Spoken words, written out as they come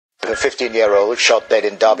A 15-year-old shot dead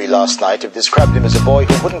in Derby last night have described him as a boy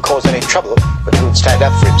who wouldn't cause any trouble, but who would stand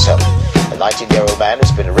up for himself. A 19-year-old man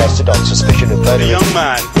has been arrested on suspicion of murder. A young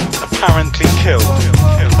man apparently killed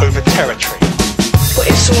over territory. But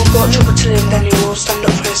if someone got in trouble to him, then he will stand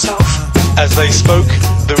up for himself. As they spoke,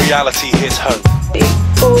 the reality hit home. He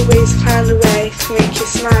always found a way to make you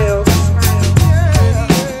smile.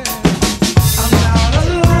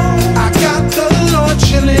 I got the Lord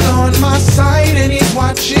chilling on my side and he's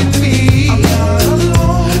watching me.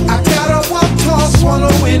 I gotta walk tall,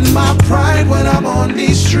 swallowing my pride when I'm on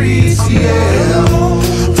these streets, yeah.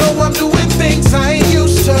 Though I'm doing things I ain't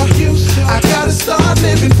used to, I gotta start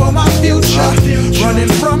living for my future.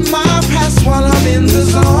 Running from my past while I'm in the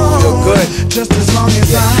zone. Feel good. Just as long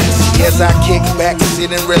as As I kick back,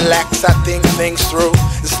 sit and relax, I think things through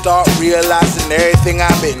and start realizing everything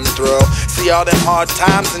I've been through. See all them hard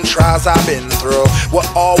times and trials I've been through. We're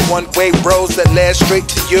all one-way roads that led straight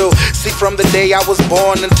to you. See, from the day I was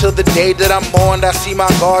born until the day that I'm mourned, I see my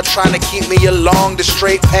God trying to keep me along the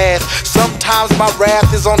straight path. Sometimes my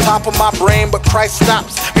wrath is on top of my brain, but Christ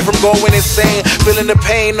stops me from going insane, feeling the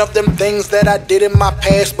pain of them things that I did in my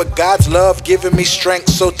past. But God's love giving me strength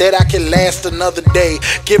so that I can last another day.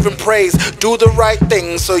 Giving praise, do the right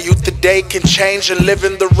thing so you today can change and live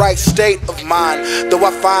in the right state of mind. Though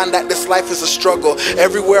I find that this life is a struggle.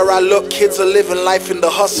 Everywhere I look, kids are living life in the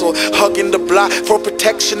hustle, hugging the block for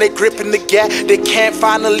protection, they gripping the gap. They can't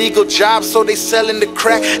find a legal job, so they selling the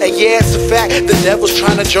crack. And yeah, it's a fact, the devil's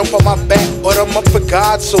trying to jump on my back, but I'm up for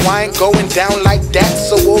God, so I ain't going down like that.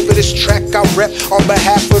 So over this track I rep on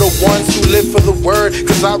behalf of the ones who live for the word,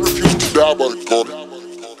 cause I refuse to die by the God.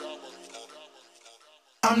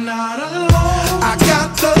 I'm not alone. I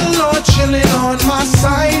got the Lord chilling on my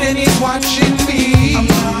side and he's watching me. I'm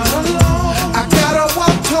not alone. I gotta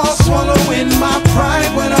walk tall, swallowing my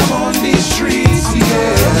pride when I'm on these streets,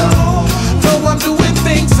 yeah. Though I'm doing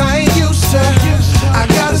things I ain't used to, I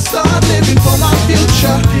gotta start living for my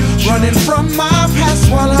future. Running from my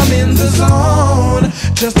past while I'm in the zone.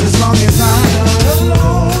 Just as long as I'm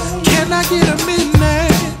alone. Can I get a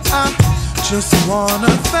minute? I just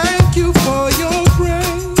wanna thank you for your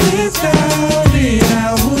grace. Without it,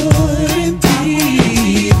 I wouldn't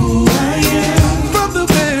be who I am. From the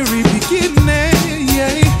very beginning,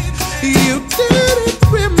 yeah, you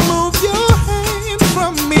didn't remove your hand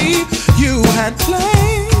from me. You had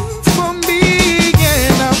plans for me,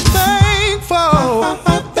 and I'm thankful.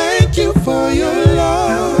 I thank you for your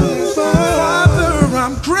love, Father.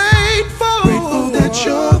 I'm grateful that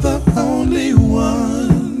you're the only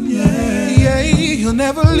one. Yeah, he'll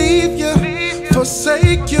never leave you,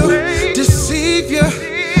 forsake you, deceive you,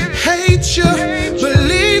 hate you.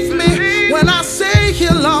 Believe me when I say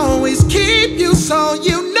he'll always keep you, so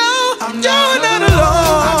you know you're not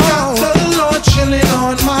alone. I got the Lord chilling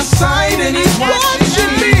on my side and he's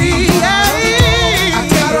watching me. I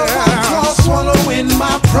gotta walk tall, swallowing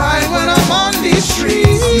my pride when I'm on these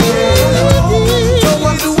streets, yeah. Though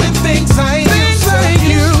I'm doing things I ain't used to,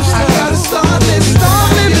 I gotta start living for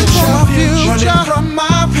my future. Running from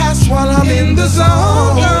my past while I'm in the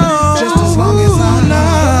zone. Just as long as I'm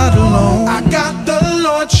not alone. I got the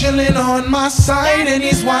Lord chilling on my side and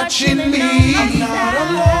he's watching me. I'm not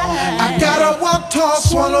alone. I gotta walk tall,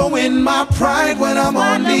 swallowing my pride when I'm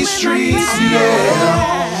on these streets,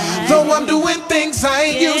 yeah. Though I'm doing things I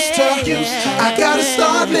ain't used to, I gotta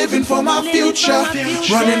start living for my future.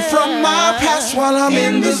 Running from my past while I'm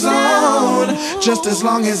in the zone. Just as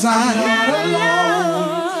long as I'm not alone.